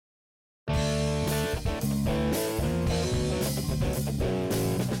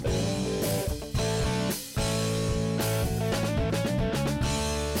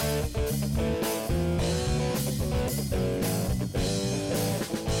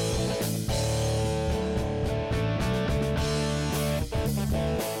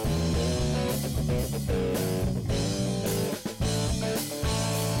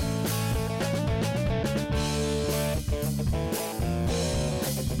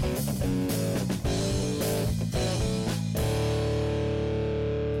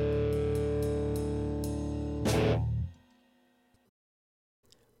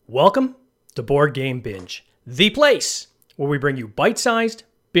Welcome to Board Game Binge, the place where we bring you bite-sized,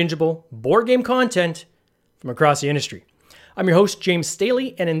 bingeable board game content from across the industry. I'm your host, James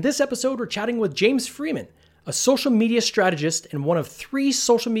Staley, and in this episode, we're chatting with James Freeman, a social media strategist and one of 3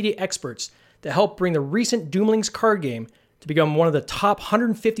 social media experts that helped bring the recent Doomlings card game to become one of the top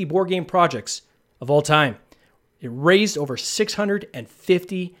 150 board game projects of all time. It raised over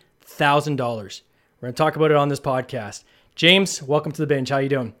 $650,000. We're going to talk about it on this podcast. James, welcome to the binge. How you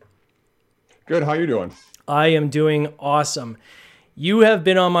doing? Good. How you doing? I am doing awesome. You have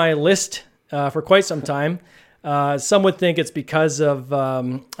been on my list for quite some time. Some would think it's because of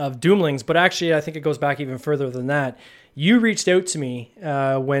Doomlings, but actually I think it goes back even further than that. You reached out to me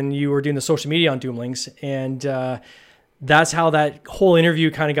when you were doing the social media on Doomlings, and that's how that whole interview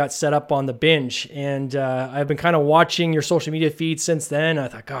kind of got set up on the binge. And I've been kind of watching your social media feed since then. I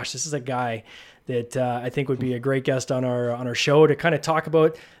thought, gosh, this is a guy that I think would be a great guest on our show to kind of talk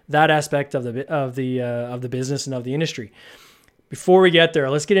about that aspect of the business and of the industry. Before we get there,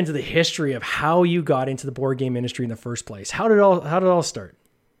 let's get into the history of how you got into the board game industry in the first place. How did it all start?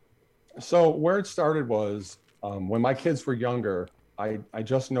 So where it started was when my kids were younger. I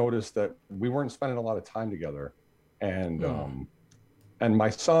just noticed that we weren't spending a lot of time together, and my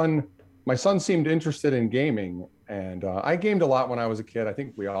son seemed interested in gaming. And I gamed a lot when I was a kid. I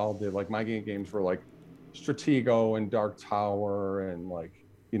think we all did. Like my games were like Stratego and Dark Tower, and like,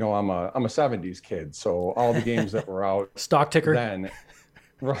 you know, I'm a 70s kid, so all the games that were out Stock Ticker then.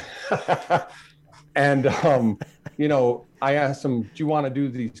 And you know, I asked him, "Do you want to do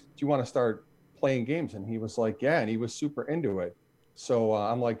these? Do you want to start playing games?" And he was like, "Yeah," and he was super into it. So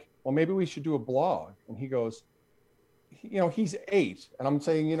I'm like, "Well, maybe we should do a blog." And he goes, you know, he's 8, and I'm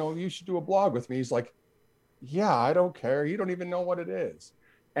saying, you know, you should do a blog with me. He's like, yeah, I don't care. You don't even know what it is.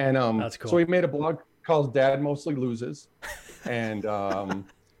 And That's cool. So he made a blog called Dad Mostly Loses. And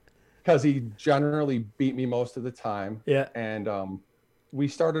because he generally beat me most of the time. Yeah. And we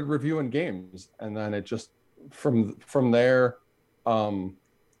started reviewing games. And then it just, from there,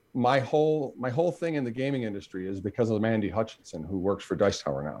 my whole thing in the gaming industry is because of Mandy Hutchinson, who works for Dice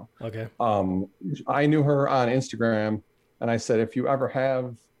Tower now. Okay. I knew her on Instagram, and I said, if you ever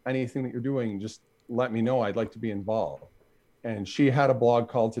have anything that you're doing, just let me know. I'd like to be involved. And she had a blog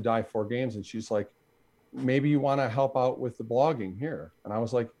called To Die For Games, and she's like, maybe you want to help out with the blogging here. And I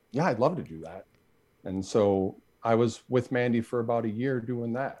was like, yeah, I'd love to do that. And so I was with Mandy for about a year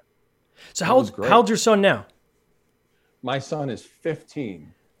doing that. So how old's your son now? My son is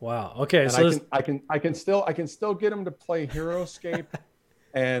 15. Wow. Okay. And So I can still get him to play HeroScape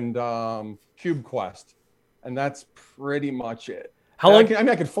and Cube Quest, and that's pretty much it. How long?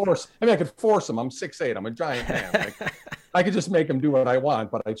 I could force him. I'm 6'8". I'm a giant man. Like, I could just make him do what I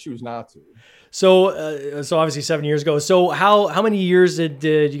want, but I choose not to. So obviously 7 years ago. So how many years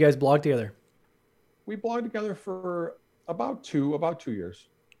did you guys blog together? We blogged together for about two years.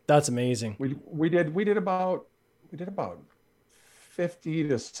 That's amazing. We did about 50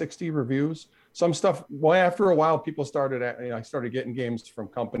 to 60 reviews. Some stuff. Well, after a while, people started. I started getting games from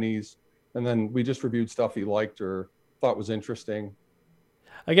companies, and then we just reviewed stuff he liked or thought was interesting.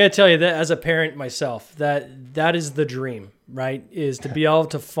 I got to tell you that as a parent myself, that is the dream, right? Is to be able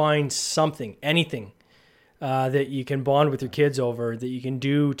to find something, anything that you can bond with your kids over, that you can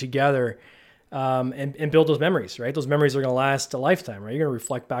do together, and build those memories, right? Those memories are going to last a lifetime, right? You're going to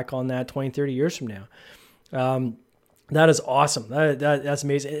reflect back on that 20, 30 years from now. That is awesome. That's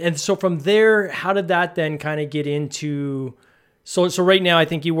amazing. And so from there, how did that then kind of get into... So right now, I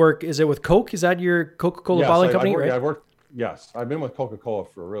think you work, is it with Coke? Is that your Coca-Cola bottling company, right? Yes, I've been with Coca-Cola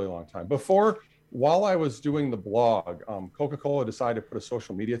for a really long time. While I was doing the blog, Coca-Cola decided to put a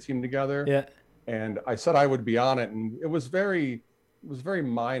social media team together. Yeah. And I said I would be on it, and it was very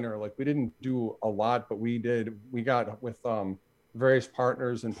minor. Like, we didn't do a lot, but we got with various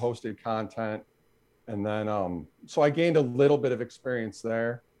partners and posted content. And then, so I gained a little bit of experience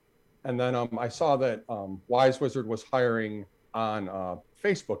there. And then I saw that Wise Wizard was hiring on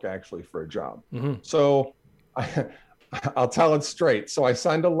Facebook actually for a job. Mm-hmm. So I'll tell it straight. So I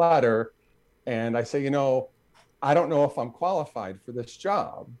signed a letter, and I say, you know, I don't know if I'm qualified for this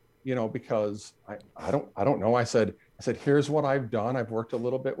job, you know, because I don't know. I said, here's what I've done. I've worked a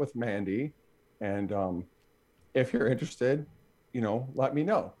little bit with Mandy, and if you're interested, you know, let me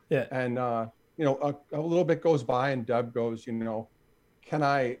know. Yeah. And you know, a little bit goes by, and Deb goes, you know, can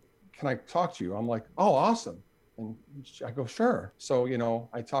I talk to you? I'm like, oh, awesome. And I go, sure. So, you know,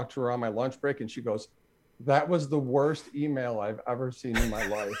 I talked to her on my lunch break, and she goes, that was the worst email I've ever seen in my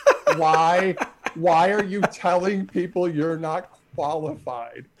life. Why are you telling people you're not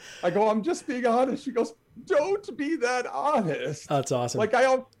qualified? I go, I'm just being honest. She goes, don't be that honest. That's awesome. Like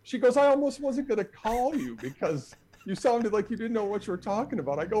she goes, I almost wasn't going to call you because you sounded like you didn't know what you were talking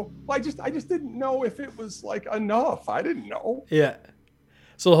about. I go, well, I just didn't know if it was like enough. I didn't know. Yeah.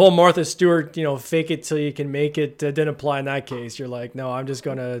 So the whole Martha Stewart, fake it till you can make it didn't apply in that case. You're like, no, I'm just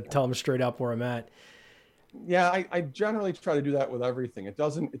going to tell them straight up where I'm at. Yeah, I generally try to do that with everything. It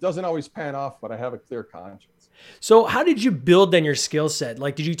doesn't always pan off, but I have a clear conscience. So how did you build then your skill set?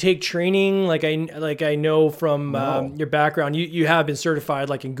 Like, did you take training? Like I know from your background, you have been certified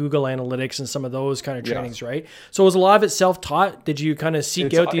like in Google Analytics and some of those kind of trainings, right? So was a lot of it self-taught? Did you kind of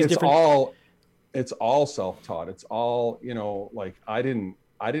seek out these different? It's all self-taught. It's all, like I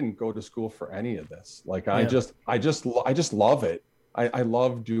didn't go to school for any of this. Like I just love it. I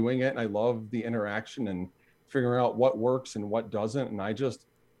love doing it, and I love the interaction and figuring out what works and what doesn't. And I just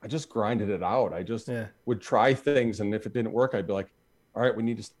grinded it out. I just would try things. And if it didn't work, I'd be like, all right, we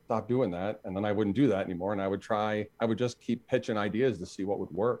need to stop doing that. And then I wouldn't do that anymore. And I would just keep pitching ideas to see what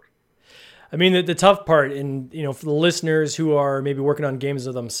would work. I mean, the tough part, and for the listeners who are maybe working on games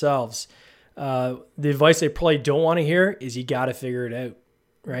of themselves, the advice they probably don't want to hear is you got to figure it out,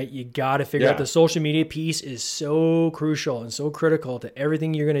 right? You got to figure out. The social media piece is so crucial and so critical to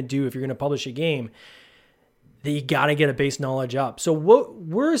everything you're going to do if you're going to publish a game, that you got to get a base knowledge up. So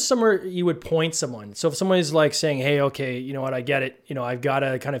where is somewhere you would point someone? So if someone is like saying, hey, okay, you know what, I get it. I've got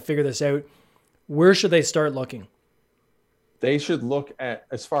to kind of figure this out. Where should they start looking? They should look at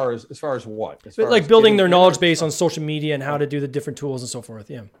as far as what? Like building their knowledge base on social media and how to do the different tools and so forth.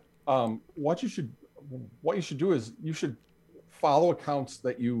 Yeah. What you should do is you should follow accounts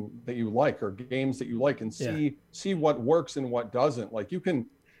that you like, or games that you like, and see what works and what doesn't. Like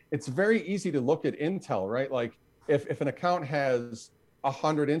it's very easy to look at intel, right? Like if an account has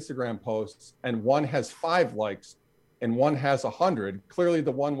 100 Instagram posts and one has 5 likes and one has 100, clearly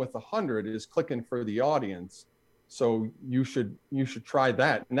the one with 100 is clicking for the audience. So you should try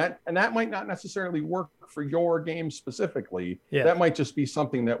that. And that might not necessarily work for your game specifically. Yeah. That might just be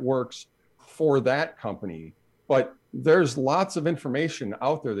something that works for that company. But there's lots of information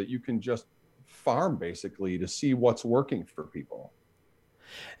out there that you can just farm basically to see what's working for people.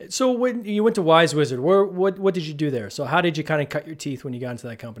 So when you went to Wise Wizard, what did you do there? So how did you kind of cut your teeth when you got into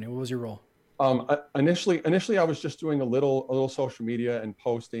that company? What was your role? Initially I was just doing a little social media and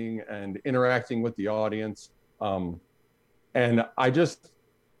posting and interacting with the audience. And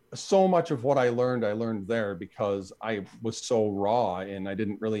so much of what I learned there because I was so raw and I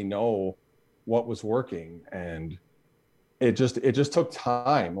didn't really know what was working. And it just took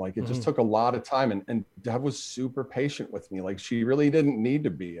time. Like it just took a lot of time. And Deb was super patient with me. Like she really didn't need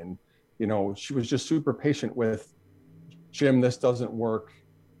to be. And, she was just super patient with, Jim, this doesn't work.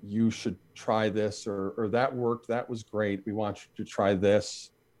 You should try this, or that worked. That was great. We want you to try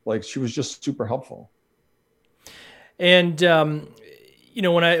this. Like she was just super helpful. And,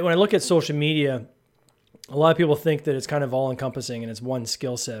 when I look at social media, a lot of people think that it's kind of all encompassing and it's one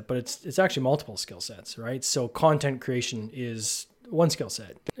skill set, but it's actually multiple skill sets, right? So content creation is one skill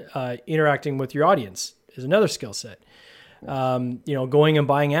set. Interacting with your audience is another skill set. Going and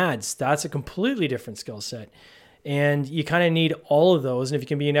buying ads, that's a completely different skill set. And you kind of need all of those. And if you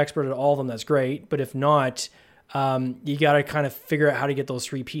can be an expert at all of them, that's great. But if not, you got to kind of figure out how to get those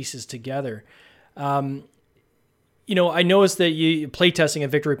 3 pieces together. I noticed that you playtesting at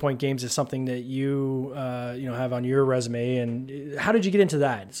Victory Point Games is something that you have on your resume. And how did you get into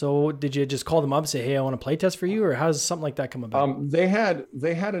that? So did you just call them up and say, hey, I want to playtest for you? Or how does something like that come about? They had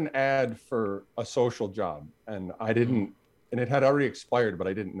an ad for a social job, and I didn't, and it had already expired, but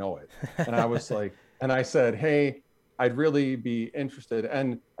I didn't know it. And I was like, and I said, hey, I'd really be interested.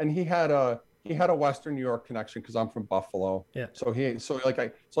 And he had a Western New York connection because I'm from Buffalo. Yeah. So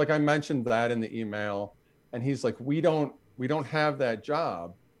I mentioned that in the email. And he's like, we don't have that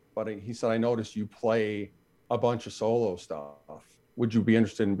job, but he said, I noticed you play a bunch of solo stuff. Would you be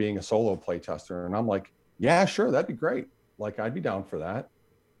interested in being a solo play tester? And I'm like, yeah, sure. That'd be great. Like, I'd be down for that.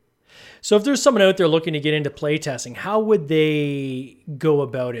 So if there's someone out there looking to get into play testing, how would they go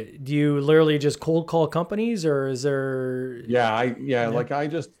about it? Do you literally just cold call companies, or is there?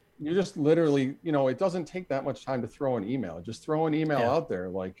 You just literally, it doesn't take that much time to throw an email. Just throw an email out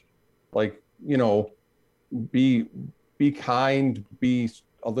there. Be kind, be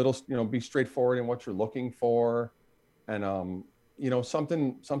a little, be straightforward in what you're looking for. And,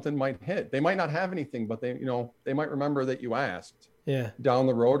 something might hit. They might not have anything, but they might remember that you asked down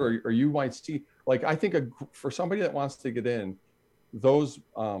the road, or you might see, like, I think for somebody that wants to get in, those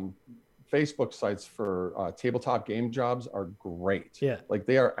Facebook sites for tabletop game jobs are great. Yeah. Like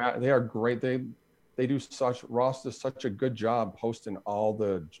they are great. They Ross does such a good job posting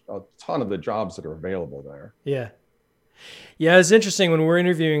a ton of the jobs that are available there. Yeah. Yeah, it's interesting when we're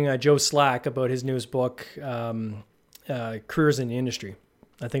interviewing Joe Slack about his newest book, Careers in the Industry.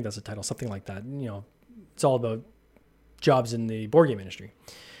 I think that's the title, something like that. It's all about jobs in the board game industry.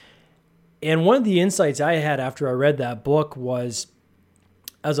 And one of the insights I had after I read that book was,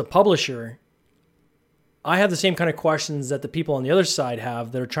 as a publisher, I have the same kind of questions that the people on the other side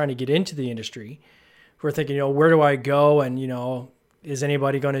have that are trying to get into the industry, who are thinking, where do I go? And, is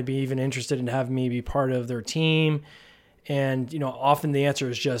anybody going to be even interested in having me be part of their team? And, often the answer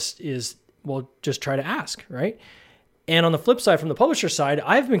is just try to ask, right? And on the flip side, from the publisher side,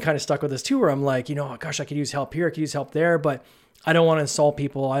 I've been kind of stuck with this too, where I'm like, oh, gosh, I could use help here, I could use help there, but I don't want to insult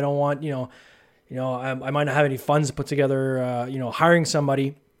people. I don't want, I might not have any funds to put together, hiring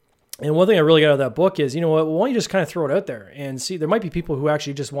somebody. And one thing I really got out of that book is, why don't you just kind of throw it out there and see, there might be people who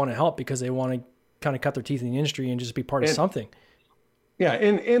actually just want to help because they want to kind of cut their teeth in the industry and just be part of something. Yeah.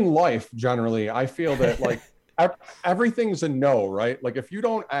 In life, generally, I feel that like everything's a no, right? Like if you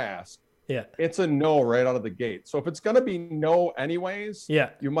don't ask, it's a no right out of the gate. So if it's going to be no anyways,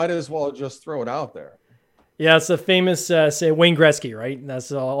 you might as well just throw it out there. Yeah, it's a famous say Wayne Gretzky, right?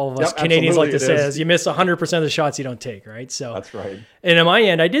 That's all of us Canadians like to say is you miss 100% of the shots you don't take, right? So that's right. And on my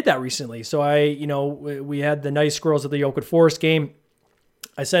end, I did that recently. So we had the Nice Squirrels at the Oakwood Forest game.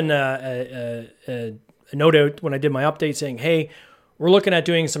 I sent a note out when I did my update saying, hey, we're looking at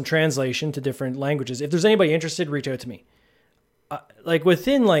doing some translation to different languages. If there's anybody interested, reach out to me.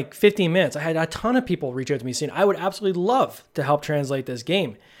 Within 15 minutes, I had a ton of people reach out to me saying, I would absolutely love to help translate this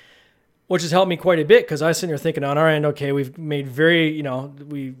game, which has helped me quite a bit because I was sitting there thinking on our end, okay, we've made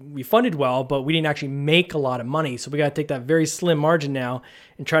we funded well, but we didn't actually make a lot of money. So we got to take that very slim margin now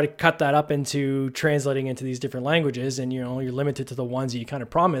and try to cut that up into translating into these different languages. And, you're limited to the ones that you kind of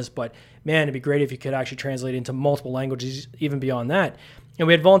promised, but man, it'd be great if you could actually translate into multiple languages, even beyond that. And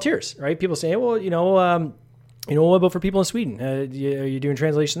we had volunteers, right? People saying, well, what about for people in Sweden? Are you doing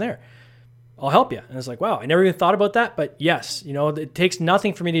translation there? I'll help you. And it's like, wow, I never even thought about that. But yes, it takes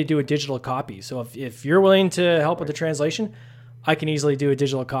nothing for me to do a digital copy. So if you're willing to help with the translation, I can easily do a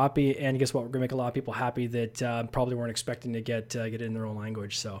digital copy. And guess what? We're going to make a lot of people happy that probably weren't expecting to get it in their own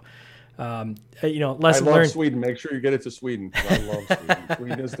language. So, lesson learned. I love Sweden. Make sure you get it to Sweden. I love Sweden.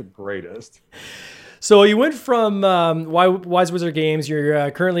 Sweden is the greatest. So you went from Wise Wizard Games.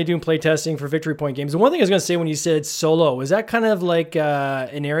 You're currently doing playtesting for Victory Point Games. And one thing I was going to say when you said solo, was that kind of like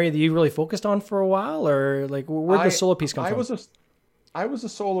an area that you really focused on for a while? Or where'd the solo piece come from? I was a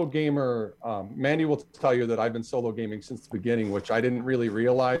solo gamer. Mandy will tell you that I've been solo gaming since the beginning, which I didn't really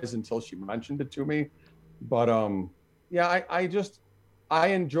realize until she mentioned it to me. But I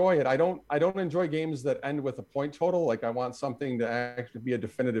enjoy it. I don't enjoy games that end with a point total. Like I want something to actually be a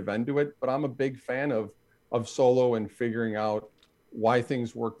definitive end to it. But I'm a big fan of solo and figuring out why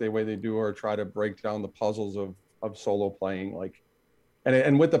things work the way they do, or try to break down the puzzles of solo playing.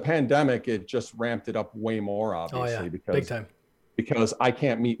 And with the pandemic, it just ramped it up way more, obviously, big time. Because I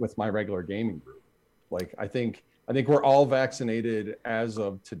can't meet with my regular gaming group. I think we're all vaccinated as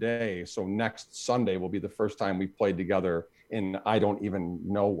of today. So next Sunday will be the first time we've played together in I don't even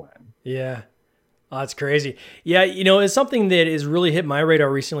know when. Yeah. Oh, that's crazy. Yeah. It's something that has really hit my radar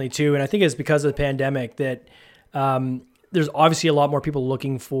recently too. And I think it's because of the pandemic that there's obviously a lot more people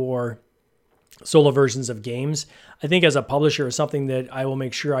looking for solo versions of games. I think as a publisher, it's something that I will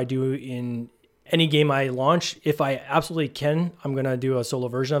make sure I do in any game I launch. If I absolutely can, I'm going to do a solo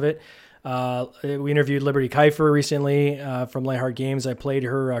version of it. We interviewed Liberty Kiefer recently from Lightheart Games. I played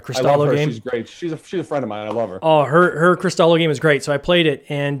her Cristallo game. She's great. She's a friend of mine. I love her. Oh, her Cristallo game is great. So I played it,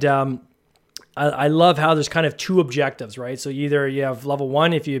 and I love how there's kind of two objectives, right? So either you have level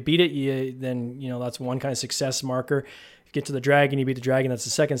 1, if you beat it, then that's one kind of success marker. If you get to the dragon, you beat the dragon, that's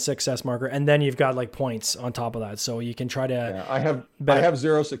the second success marker, and then you've got points on top of that. So you can try to. Yeah, I have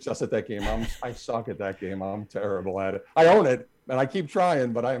zero success at that game. I suck at that game. I'm terrible at it. I own it. And I keep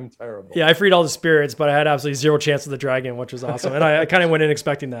trying, but I am terrible. Yeah, I freed all the spirits, but I had absolutely zero chance of the dragon, which was awesome. And I kind of went in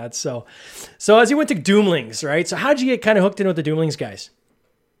expecting that. So as you went to Doomlings, right? So how did you get kind of hooked in with the Doomlings guys?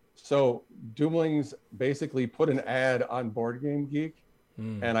 So Doomlings basically put an ad on Board Game Geek,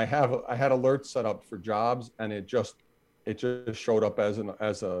 and I had alerts set up for jobs, and it just showed up as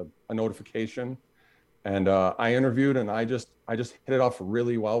a notification, and I interviewed, and I just hit it off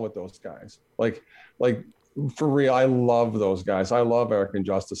really well with those guys. Like for real, I love those guys. I love Eric and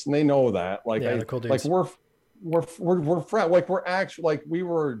Justice, and they know that. They're cool dudes. We're friends. We're actually we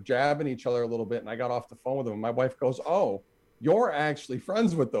were jabbing each other a little bit, and I got off the phone with them. And my wife goes, "Oh, you're actually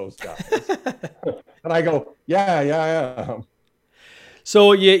friends with those guys?" And I go, "Yeah, I am."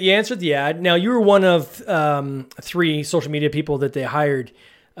 So you answered the ad. Now, you were one of 3 social media people that they hired,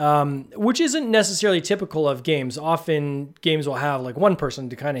 which isn't necessarily typical of games. Often games will have like one person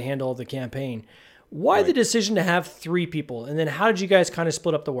to kind of handle the campaign. Why the decision to have 3 people? And then how did you guys kind of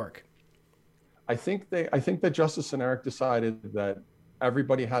split up the work? I think that Justice and Eric decided that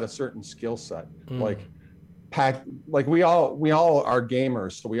everybody had a certain skill set. Like we all are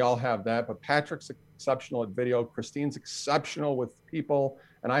gamers, so we all have that. But Patrick's exceptional at video. Christine's exceptional with people,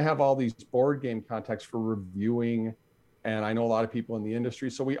 and I have all these board game contacts for reviewing. And I know a lot of people in the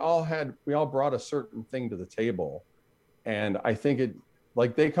industry, so we all brought a certain thing to the table. And I think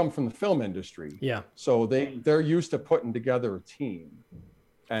they come from the film industry, so they're used to putting together a team.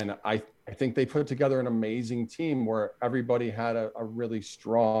 And I think they put together an amazing team where everybody had a really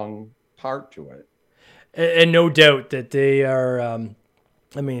strong part to it. And no doubt that they are,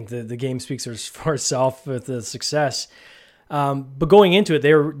 the game speaks for itself with the success. But going into it,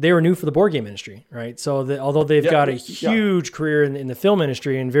 they were new for the board game industry, right? So although they've got a huge career in the film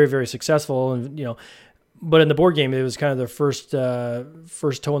industry and very, very successful, and but in the board game, it was kind of their first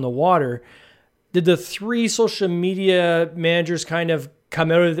toe in the water. Did the 3 social media managers kind of come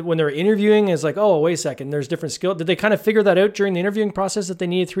out of it when they were interviewing as like, oh, wait a second, there's different skill? Did they kind of figure that out during the interviewing process that they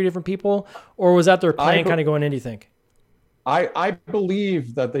needed 3 different people, or was that their plan kind of going in, do you think? I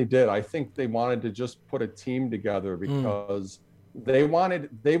believe that they did. I think they wanted to just put a team together because they wanted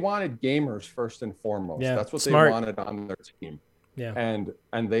gamers first and foremost. Yeah, that's what smart. They wanted on their team. Yeah.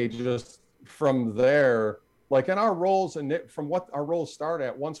 And they just, from there, like in our roles, and from what our roles started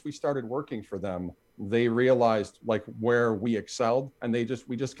at, once we started working for them, they realized like where we excelled, and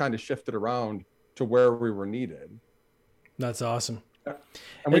we just kind of shifted around to where we were needed. That's awesome.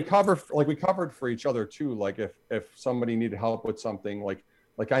 And we covered for each other too. Like if somebody needed help with something, like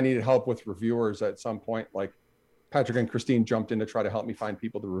I needed help with reviewers at some point, like Patrick and Christine jumped in to try to help me find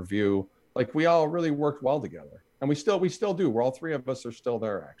people to review. Like we all really worked well together, and we still do. We're all 3 of us are still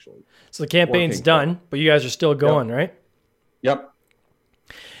there actually. So the campaign's done, but you guys are still going, right? Yep.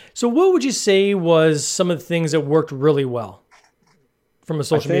 So what would you say was some of the things that worked really well from a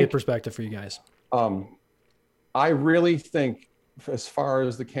social media perspective for you guys? I really think, as far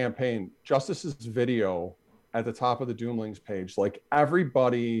as the campaign, Justice's video at the top of the Doomlings page, like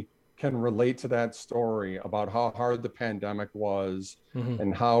everybody can relate to that story about how hard the pandemic was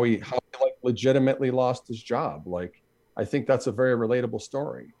and how he like legitimately lost his job. Like, I think that's a very relatable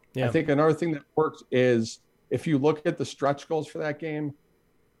story. Yeah. I think another thing that works is if you look at the stretch goals for that game,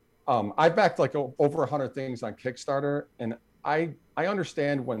 I backed like over 100 things on Kickstarter, and I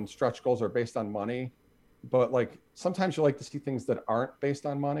understand when stretch goals are based on money, but like sometimes you like to see things that aren't based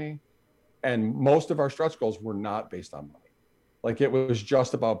on money, and most of our stretch goals were not based on money. Like it was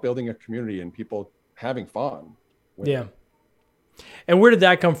just about building a community and people having fun. Yeah. And where did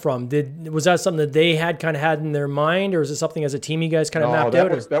that come from? Was that something that they had in their mind, or was it something as a team you guys kind of mapped out?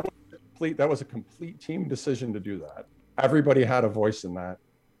 That was a complete team decision to do that. Everybody had a voice in that.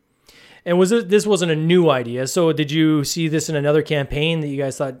 And this wasn't a new idea. So did you see this in another campaign that you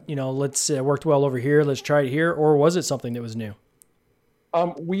guys thought, let's worked well over here, let's try it here, or was it something that was new?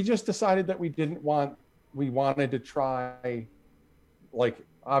 We just decided that we wanted to try, like,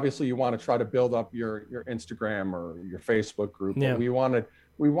 obviously you want to try to build up your Instagram or your Facebook group. Yeah. But we wanted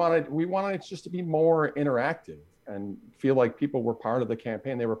it just to be more interactive and feel like people were part of the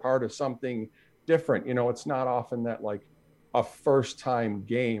campaign. They were part of something different. It's not often that like a first time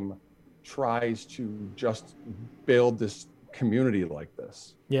game tries to just build this community like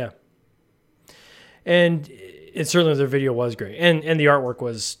this. Yeah. And it certainly, their video was great. And the artwork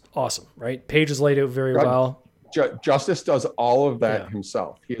was awesome, right? Paige was laid out very well. Justice does all of that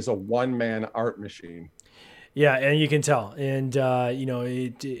himself. He is a one-man art machine. Yeah, and you can tell. And,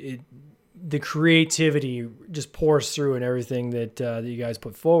 the creativity just pours through in everything that you guys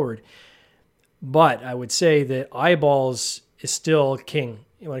put forward. But I would say that eyeballs is still king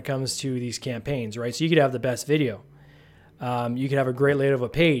when it comes to these campaigns, right? So you could have the best video. You could have a great layout of a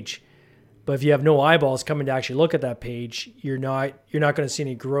page. But if you have no eyeballs coming to actually look at that page, you're not going to see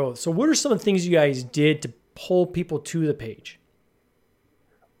any growth. So what are some of the things you guys did to pull people to the page?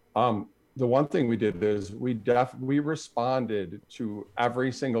 The one thing we did is we responded to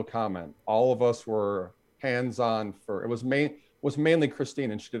every single comment. All of us were hands-on it was mainly Christine,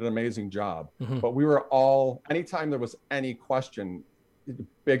 and she did an amazing job. Mm-hmm. But we were all, anytime there was any question,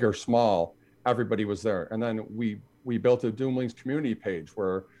 big or small, everybody was there. And then we built a Doomlings community page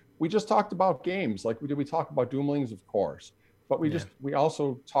where we just talked about games. Like we talk about Doomlings, of course, but we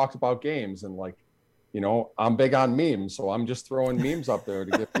also talked about games, and like, I'm big on memes, so I'm just throwing memes up there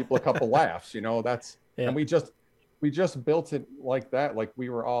to give people a couple laughs, and we just built it like that. Like we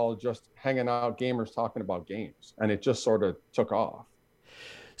were all just hanging out, gamers talking about games, and it just sort of took off.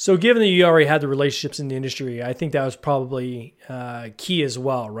 So given that you already had the relationships in the industry, I think that was probably key as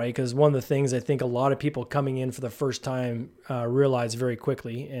well, right? Because one of the things I think a lot of people coming in for the first time realize very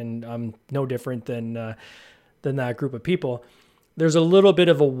quickly, and I'm no different than that group of people, there's a little bit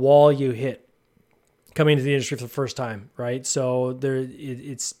of a wall you hit coming into the industry for the first time, right? So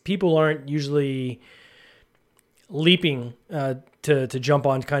it's people aren't usually leaping to jump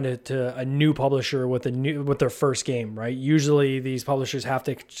on kind of to a new publisher with their first game, right? Usually these publishers have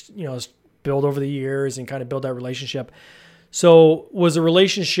to, build over the years and kind of build that relationship. So was the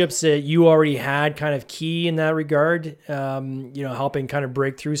relationships that you already had kind of key in that regard, helping kind of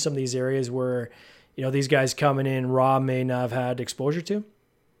break through some of these areas where, these guys coming in raw may not have had exposure to?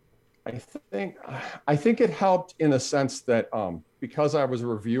 I think it helped in the sense that because I was a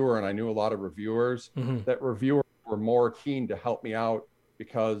reviewer and I knew a lot of reviewers, that reviewers were more keen to help me out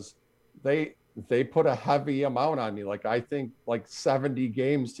because they put a heavy amount on me. Like I think like 70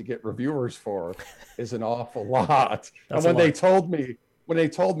 games to get reviewers for is an awful lot. And when they told me,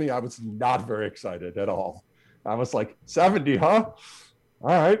 I was not very excited at all. I was like, 70, huh? All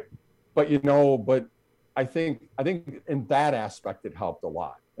right. But I think in that aspect it helped a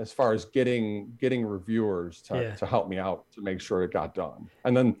lot as far as getting reviewers to help me out to make sure it got done.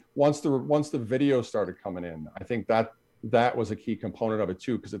 And then once the video started coming in, I think that was a key component of it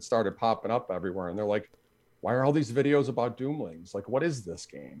too, because it started popping up everywhere and they're like, why are all these videos about Doomlings? Like, what is this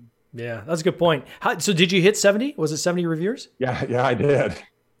game? Yeah, that's a good point. So did you hit 70? Was it 70 reviewers? Yeah, I did.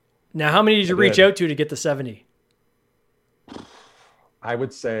 Now, how many did you reach out to get the 70? I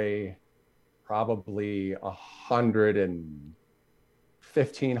would say probably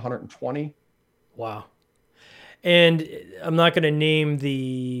 115, 120. Wow. And I'm not going to name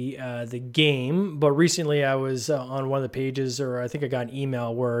the game, but recently I was on one of the pages, or I think I got an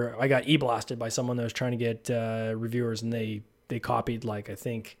email where I got e-blasted by someone that was trying to get reviewers, and they copied like I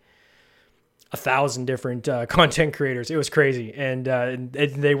think 1,000 different content creators. It was crazy, and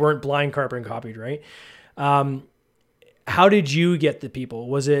they weren't blind carpet copied, right? How did you get the people?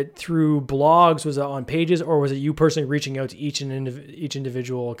 Was it through blogs? Was it on pages, or was it you personally reaching out to each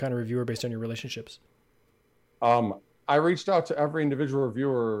individual kind of reviewer based on your relationships? I reached out to every individual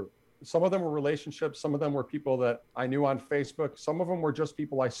reviewer. Some of them were relationships. Some of them were people that I knew on Facebook. Some of them were just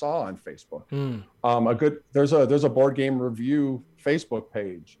people I saw on Facebook. There's a board game review Facebook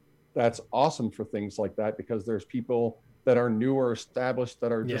page that's awesome for things like that, because there's people that are new or established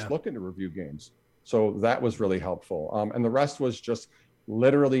that are just looking to review games. So that was really helpful. And the rest was just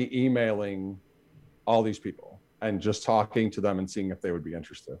literally emailing all these people and just talking to them and seeing if they would be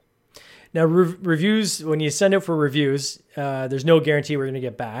interested. Now, reviews, when you send out for reviews, there's no guarantee we're going to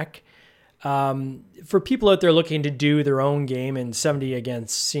get back. For people out there looking to do their own game, and 70 again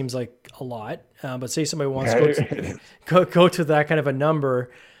seems like a lot, but say somebody wants to go to that kind of a number,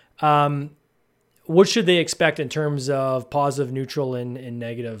 what should they expect in terms of positive, neutral, and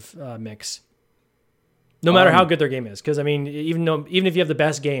negative mix? No matter how good their game is, because I mean, even if you have the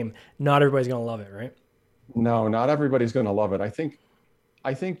best game, not everybody's going to love it, right? No, not everybody's going to love it. I think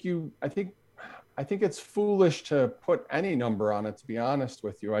it's foolish to put any number on it, to be honest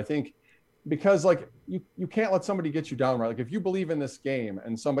with you. I think because like you can't let somebody get you down, right? Like if you believe in this game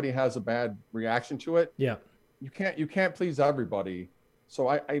and somebody has a bad reaction to it, you can't please everybody. So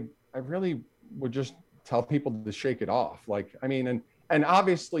I really would just tell people to shake it off. Like, I mean, and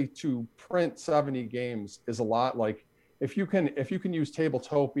obviously to print 70 games is a lot. Like if you can use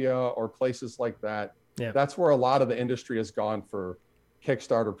Tabletopia or places like that, that's where a lot of the industry has gone for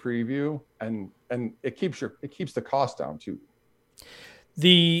Kickstarter preview, and it keeps the cost down too.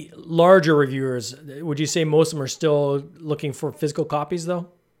 The larger reviewers, would you say most of them are still looking for physical copies though?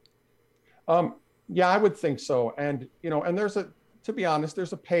 Yeah, I would think so. And and to be honest,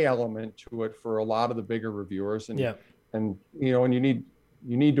 there's a pay element to it for a lot of the bigger reviewers, and you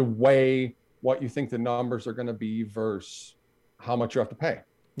need to weigh what you think the numbers are going to be versus how much you have to pay.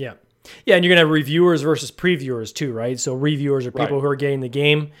 Yeah. Yeah, and you're going to have reviewers versus previewers too, right? So reviewers are people who are getting the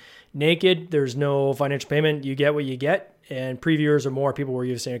game naked. There's no financial payment. You get what you get. And previewers are more people where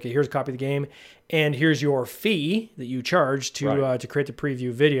you're saying, okay, here's a copy of the game, and here's your fee that you charge to create the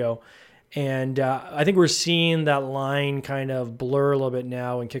preview video. And I think we're seeing that line kind of blur a little bit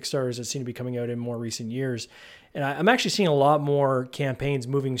now in Kickstarters that seem to be coming out in more recent years. And I'm actually seeing a lot more campaigns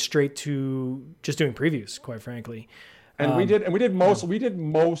moving straight to just doing previews, quite frankly. And we did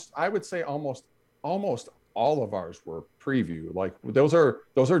most, I would say almost all of ours were preview. Like those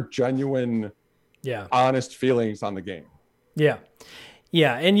are genuine, honest feelings on the game. Yeah.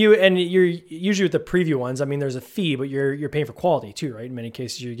 Yeah, and you're usually with the preview ones. I mean, there's a fee, but you're paying for quality too, right? In many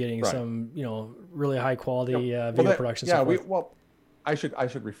cases, you're getting some really high quality video production. Yeah, I should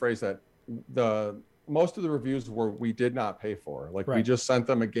rephrase that. Most of the reviews we did not pay for. Like we just sent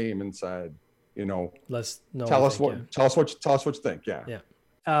them a game and said, tell us what you think. Yeah.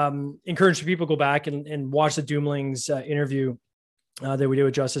 Encourage people to go back and watch the Doomlings interview that we did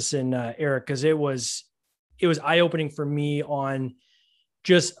with Justice and Eric, because it was eye-opening for me on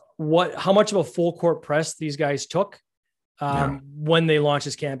just how much of a full court press these guys took when they launched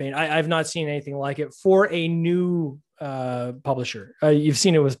this campaign. I've not seen anything like it for a new publisher. You've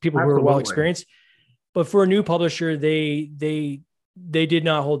seen it with people who are well experienced, but for a new publisher, they did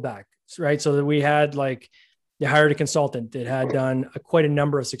not hold back. Right. So that we had they hired a consultant that had done quite a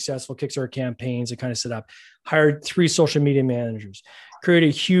number of successful Kickstarter campaigns that kind of set up, hired 3 social media managers, created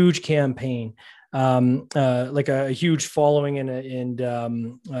a huge campaign, like a huge following and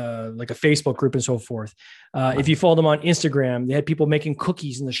like a Facebook group and so forth. If you follow them on Instagram, they had people making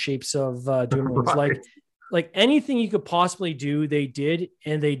cookies in the shapes of Doomlings. Like anything you could possibly do, they did,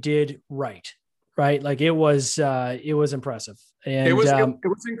 and they did right. Like it was impressive. And it was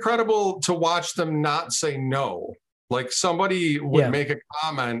incredible to watch them not say no. Like somebody would make a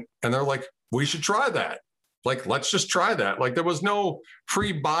comment and they're like, we should try that. Like, let's just try that. Like there was no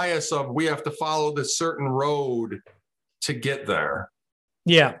pre-bias of we have to follow this certain road to get there.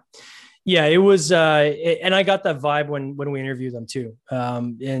 Yeah. Yeah, it was, and I got that vibe when we interviewed them too.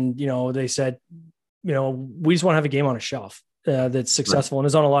 And, they said, we just want to have a game on a shelf that's successful and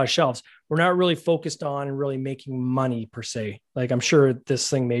is on a lot of shelves. We're not really focused on really making money per se. Like I'm sure this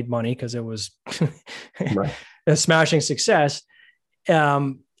thing made money because it was a smashing success.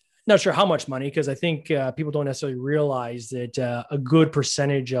 Not sure how much money, because I think people don't necessarily realize that a good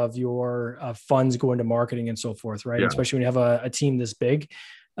percentage of your funds go into marketing and so forth, right? Yeah. Especially when you have a team this big.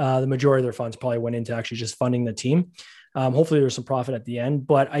 The majority of their funds probably went into actually just funding the team. Hopefully there's some profit at the end,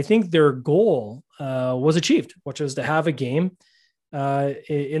 but I think their goal was achieved, which was to have a game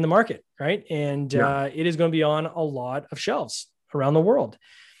in the market, right? And it is going to be on a lot of shelves around the world.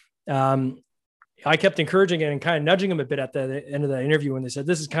 I kept encouraging it and kind of nudging them a bit at the end of the interview when they said,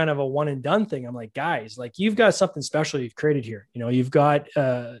 this is kind of a one and done thing. I'm like, guys, like you've got something special you've created here. You've got,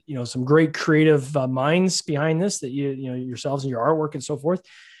 some great creative minds behind this that yourselves and your artwork and so forth.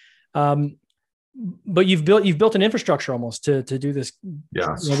 But you've built an infrastructure almost to do this,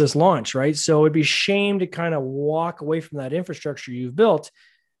 this launch, right? So it'd be a shame to kind of walk away from that infrastructure you've built.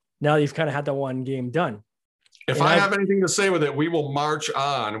 Now you've kind of had that one game done. If I have anything to say with it, we will march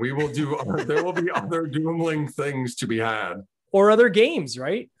on. We will do. There will be other Doomling things to be had, or other games,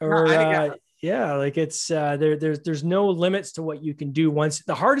 right? Or like it's there's no limits to what you can do. Once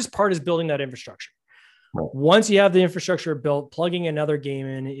the hardest part is building that infrastructure. Right. Once you have the infrastructure built, plugging another game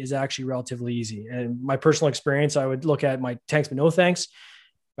in is actually relatively easy. And my personal experience, I would look at my Tanks But No Thanks.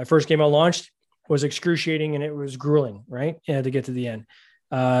 My first game I launched was excruciating and it was grueling, right? To get to the end.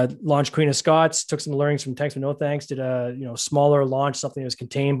 Launched Queen of Scots, took some learnings from Tanks But No Thanks, did a smaller launch, something that was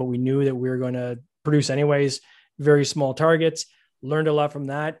contained, but we knew that we were going to produce anyways, very small targets, learned a lot from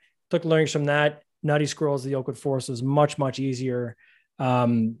that, took learnings from that. Nutty Squirrels, the Oakwood Forest was much, much easier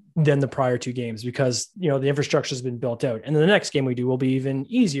than the prior 2 games because, the infrastructure has been built out. And then the next game we do will be even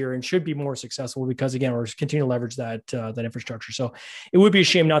easier and should be more successful because again, we're continuing to leverage that infrastructure. So it would be a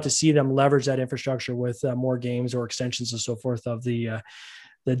shame not to see them leverage that infrastructure with more games or extensions and so forth of the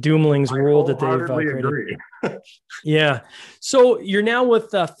Doomlings world that they've created. Yeah. So you're now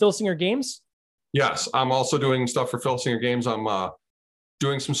with Filsinger Games? Yes. I'm also doing stuff for Filsinger Games. I'm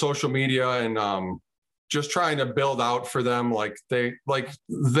doing some social media and just trying to build out for them.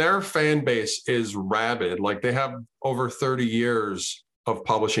 Their fan base is rabid. Like they have over 30 years of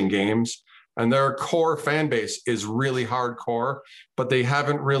publishing games and their core fan base is really hardcore, but they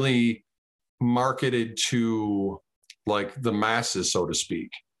haven't really marketed to like the masses, so to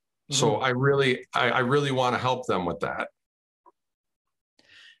speak. Mm-hmm. So I really want to help them with that.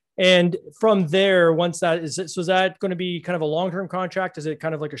 And from there, once that is that going to be kind of a long-term contract? Is it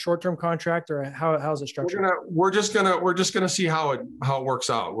kind of like a short-term contract, or how's it structured? We're just gonna see how it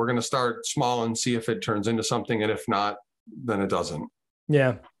works out. We're gonna start small and see if it turns into something, and if not, then it doesn't.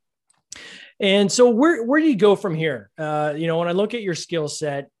 Yeah. And so where do you go from here? When I look at your skill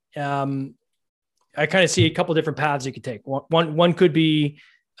set, I kind of see a couple of different paths you could take. One could be,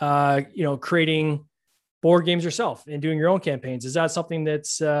 creating board games yourself and doing your own campaigns. Is that something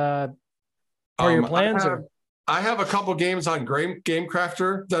that's part of your plans? I have a couple games on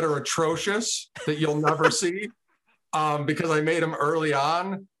GameCrafter that are atrocious that you'll never see because I made them early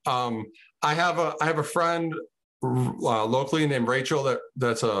on. I have a friend locally named Rachel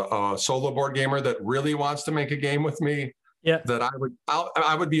that's a solo board gamer that really wants to make a game with me. Yeah. That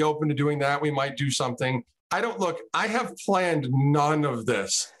I would be open to doing that. We might do something. I have planned none of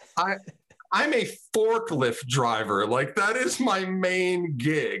this. I'm a forklift driver. Like, that is my main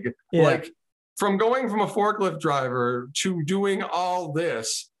gig. Yeah. Like, from going from a forklift driver to doing all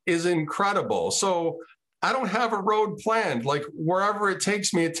this is incredible. So I don't have a road planned. Like, wherever it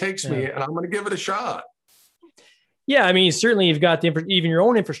takes me, and I'm going to give it a shot. Yeah, I mean, certainly you've got even your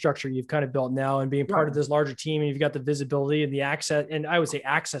own infrastructure you've kind of built now, and being part of this larger team, and you've got the visibility and the access. And I would say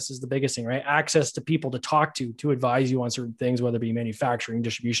access is the biggest thing, right? Access to people to talk to advise you on certain things, whether it be manufacturing,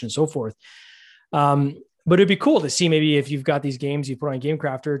 distribution, and so forth. But it'd be cool to see maybe if you've got these games you put on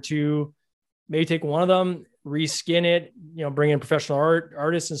GameCrafter to maybe take one of them, reskin it, bring in professional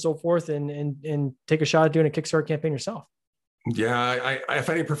artists and so forth, and take a shot at doing a Kickstarter campaign yourself. Yeah,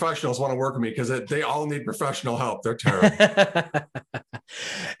 if any professionals want to work with me, because they all need professional help. They're terrible.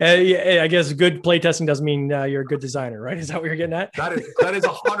 I guess good playtesting doesn't mean you're a good designer, right? Is that what you're getting at? That is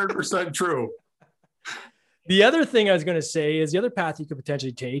 100% true. The other thing I was going to say is the other path you could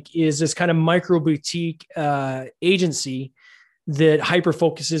potentially take is this kind of micro boutique agency that hyper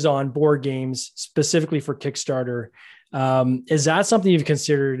focuses on board games specifically for Kickstarter. Is that something you've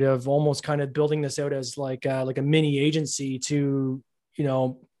considered, of almost kind of building this out as like a mini agency to,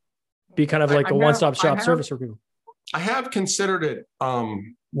 be kind of like a one-stop shop service for people? I have considered it.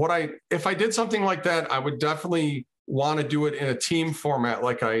 If I did something like that, I would definitely want to do it in a team format,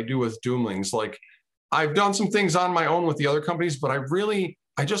 like I do with Doomlings. Like, I've done some things on my own with the other companies, but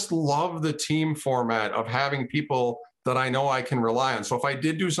I just love the team format of having people that I know I can rely on. So if I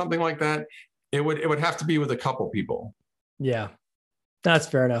did do something like that, it would have to be with a couple people. Yeah, that's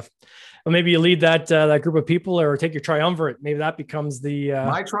fair enough. Well, maybe you lead that group of people, or take your triumvirate. Maybe that becomes the...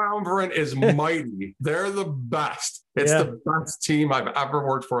 My triumvirate is mighty. They're the best. It's the best team I've ever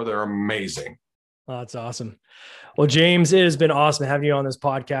worked for. They're amazing. Oh, that's awesome. Well, James, it has been awesome having you on this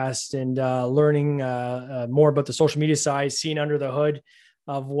podcast and learning more about the social media side, seeing under the hood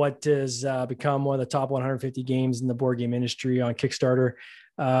of what has become one of the top 150 games in the board game industry on Kickstarter.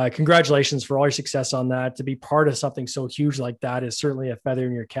 Congratulations for all your success on that. To be part of something so huge like that is certainly a feather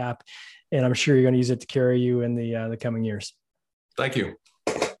in your cap, and I'm sure you're going to use it to carry you in the coming years. Thank you.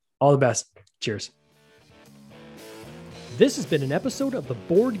 All the best. Cheers. This has been an episode of the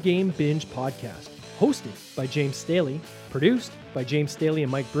Board Game Binge podcast, hosted by James Staley, produced by James Staley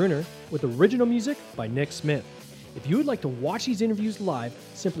and Mike Bruner, with original music by Nick Smith. If you would like to watch these interviews live,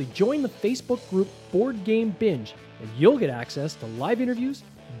 simply join the Facebook group Board Game Binge, and you'll get access to live interviews,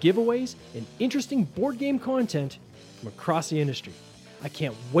 giveaways, and interesting board game content from across the industry. I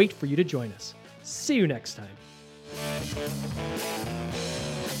can't wait for you to join us. See you next time.